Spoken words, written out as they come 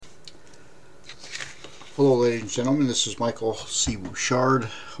Hello, ladies and gentlemen. This is Michael C. Bouchard,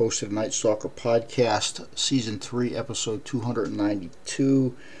 host of the Night Stalker podcast, Season 3, Episode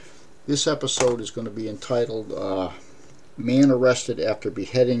 292. This episode is going to be entitled Man Arrested After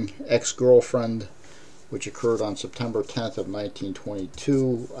Beheading Ex-Girlfriend, which occurred on September 10th of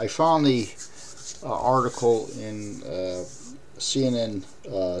 1922. I found the article in CNN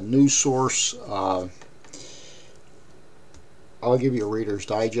news source. I'll give you a Reader's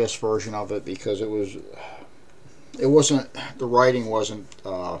Digest version of it because the writing wasn't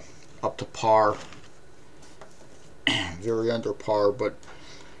up to par, very under par, but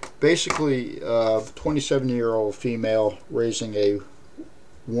basically 27-year-old female raising a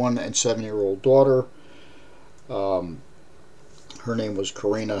 1 and 7-year-old daughter. Her name was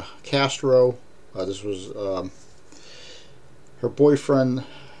Karina Castro. This was her boyfriend,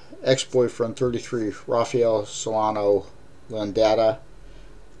 ex-boyfriend, 33, Rafael Solano Landata,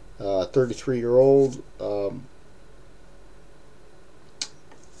 33-year-old,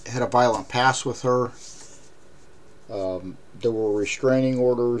 had a violent past with her. There were restraining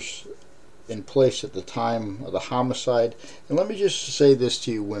orders in place at the time of the homicide. And let me just say this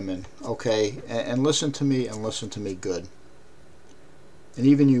to you women, okay? And listen to me, and listen to me good. And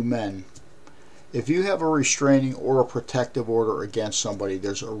even you men. If you have a restraining or a protective order against somebody,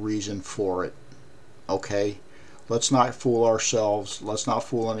 there's a reason for it, okay? Let's not fool ourselves. Let's not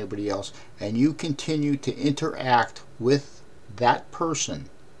fool anybody else. And you continue to interact with that person,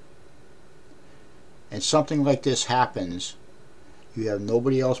 and something like this happens, you have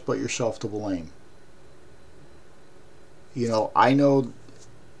nobody else but yourself to blame. You know, I know,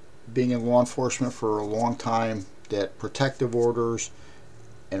 being in law enforcement for a long time, that protective orders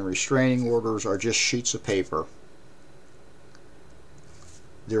and restraining orders are just sheets of paper.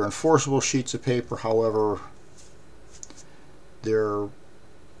 They're enforceable sheets of paper, however, they're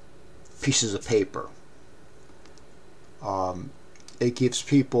pieces of paper. It gives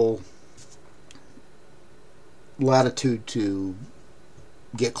people latitude to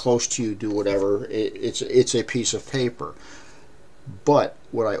get close to you, do whatever. It's a piece of paper. But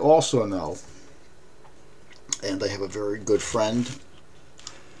what I also know, and I have a very good friend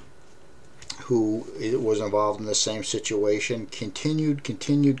who was involved in the same situation, continued to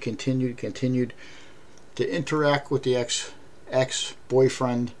interact with the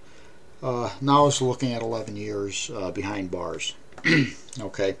ex-boyfriend. Now is looking at 11 years behind bars.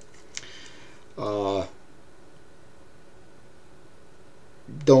 Okay.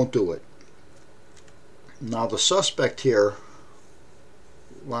 Don't do it. Now the suspect here,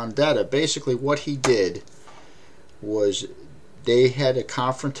 Landetta, basically what he did was they had a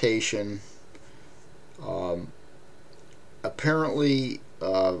confrontation. Apparently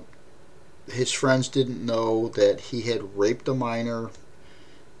his friends didn't know that he had raped a minor,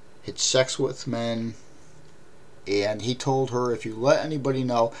 had sex with men, and he told her, if you let anybody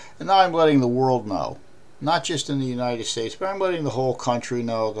know, and now I'm letting the world know, not just in the United States, but I'm letting the whole country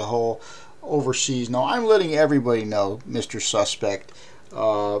know, the whole overseas know, I'm letting everybody know, Mr. Suspect,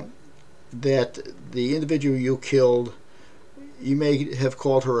 that the individual you killed, you may have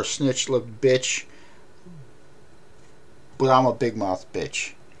called her a snitch-lipped bitch, but I'm a big mouth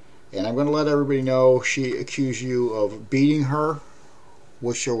bitch. And I'm going to let everybody know she accused you of beating her,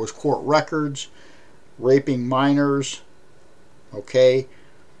 which there was court records, raping minors, okay,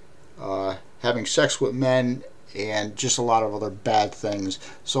 having sex with men, and just a lot of other bad things.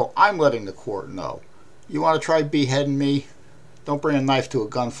 So I'm letting the court know. You want to try beheading me? Don't bring a knife to a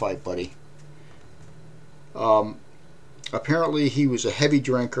gunfight, buddy. Apparently he was a heavy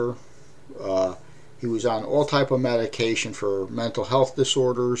drinker. He was on all type of medication for mental health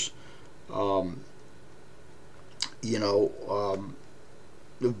disorders.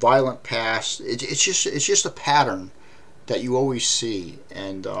 Violent past. It's just a pattern that you always see.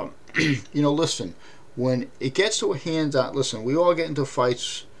 And listen, when it gets to a hands-on, listen, we all get into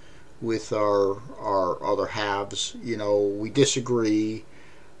fights with our other halves. We disagree.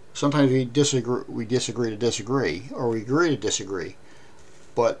 Sometimes we disagree to disagree, or we agree to disagree.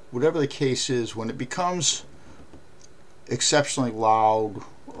 But whatever the case is, when it becomes exceptionally loud,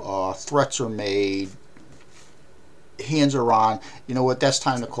 threats are made, hands are on, you know what, that's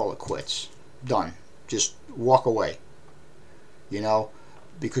time to call it quits. Done. Just walk away.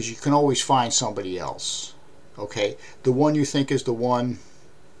 Because you can always find somebody else. Okay? The one you think is the one,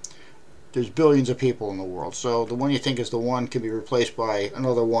 there's billions of people in the world, so the one you think is the one can be replaced by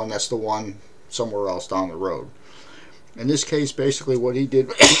another one that's the one somewhere else down the road. In this case, basically what he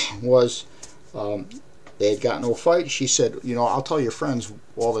did was, they had gotten into a fight. She said, I'll tell your friends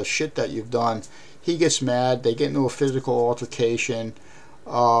all the shit that you've done. He gets mad. They get into a physical altercation.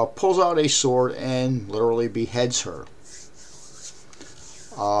 pulls out a sword and literally beheads her.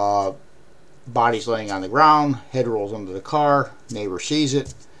 Body's laying on the ground, head rolls under the car, neighbor sees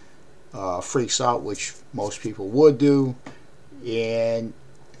it, freaks out, which most people would do, and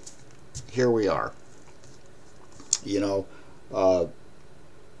here we are.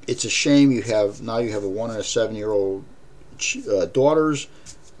 It's a shame you have a 1 and a 7-year-old daughters,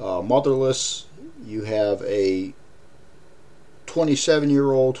 motherless. You have a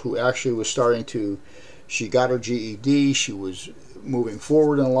 27-year-old who actually was she got her GED, she was moving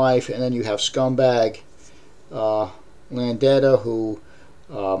forward in life, and then you have scumbag Landetta who,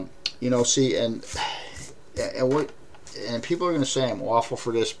 and people are going to say I'm awful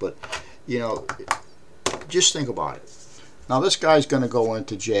for this, but just think about it. Now this guy's going to go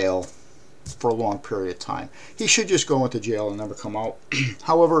into jail for a long period of time. He should just go into jail and never come out.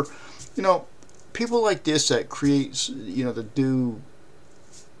 However, people like this that creates, that do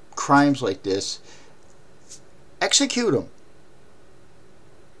crimes like this, execute them.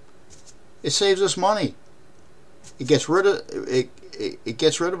 It saves us money. It gets rid of it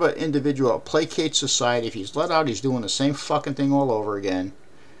gets rid of an individual. It placates society. If he's let out, he's doing the same fucking thing all over again.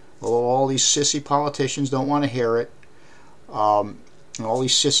 Although all these sissy politicians don't want to hear it, and all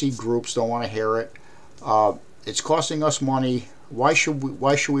these sissy groups don't want to hear it. It's costing us money. Why should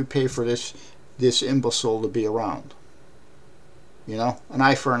we pay for this imbecile to be around? An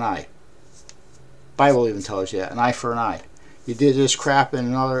eye for an eye. Bible even tells you that, an eye for an eye. You did this crap in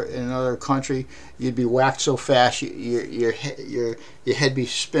another country, you'd be whacked so fast your head be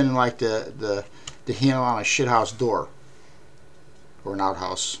spinning like the handle on a shithouse door, or an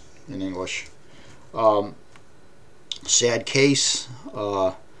outhouse in English. Sad case.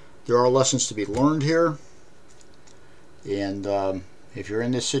 There are lessons to be learned here, and if you're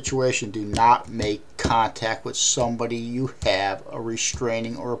in this situation, do not make contact with somebody you have a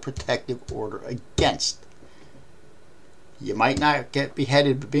restraining or a protective order against. You might not get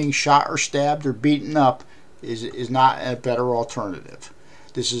beheaded, but being shot or stabbed or beaten up is not a better alternative.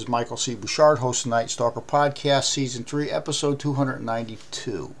 This is Michael C. Bouchard, host of the Night Stalker Podcast, Season 3, Episode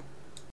 292.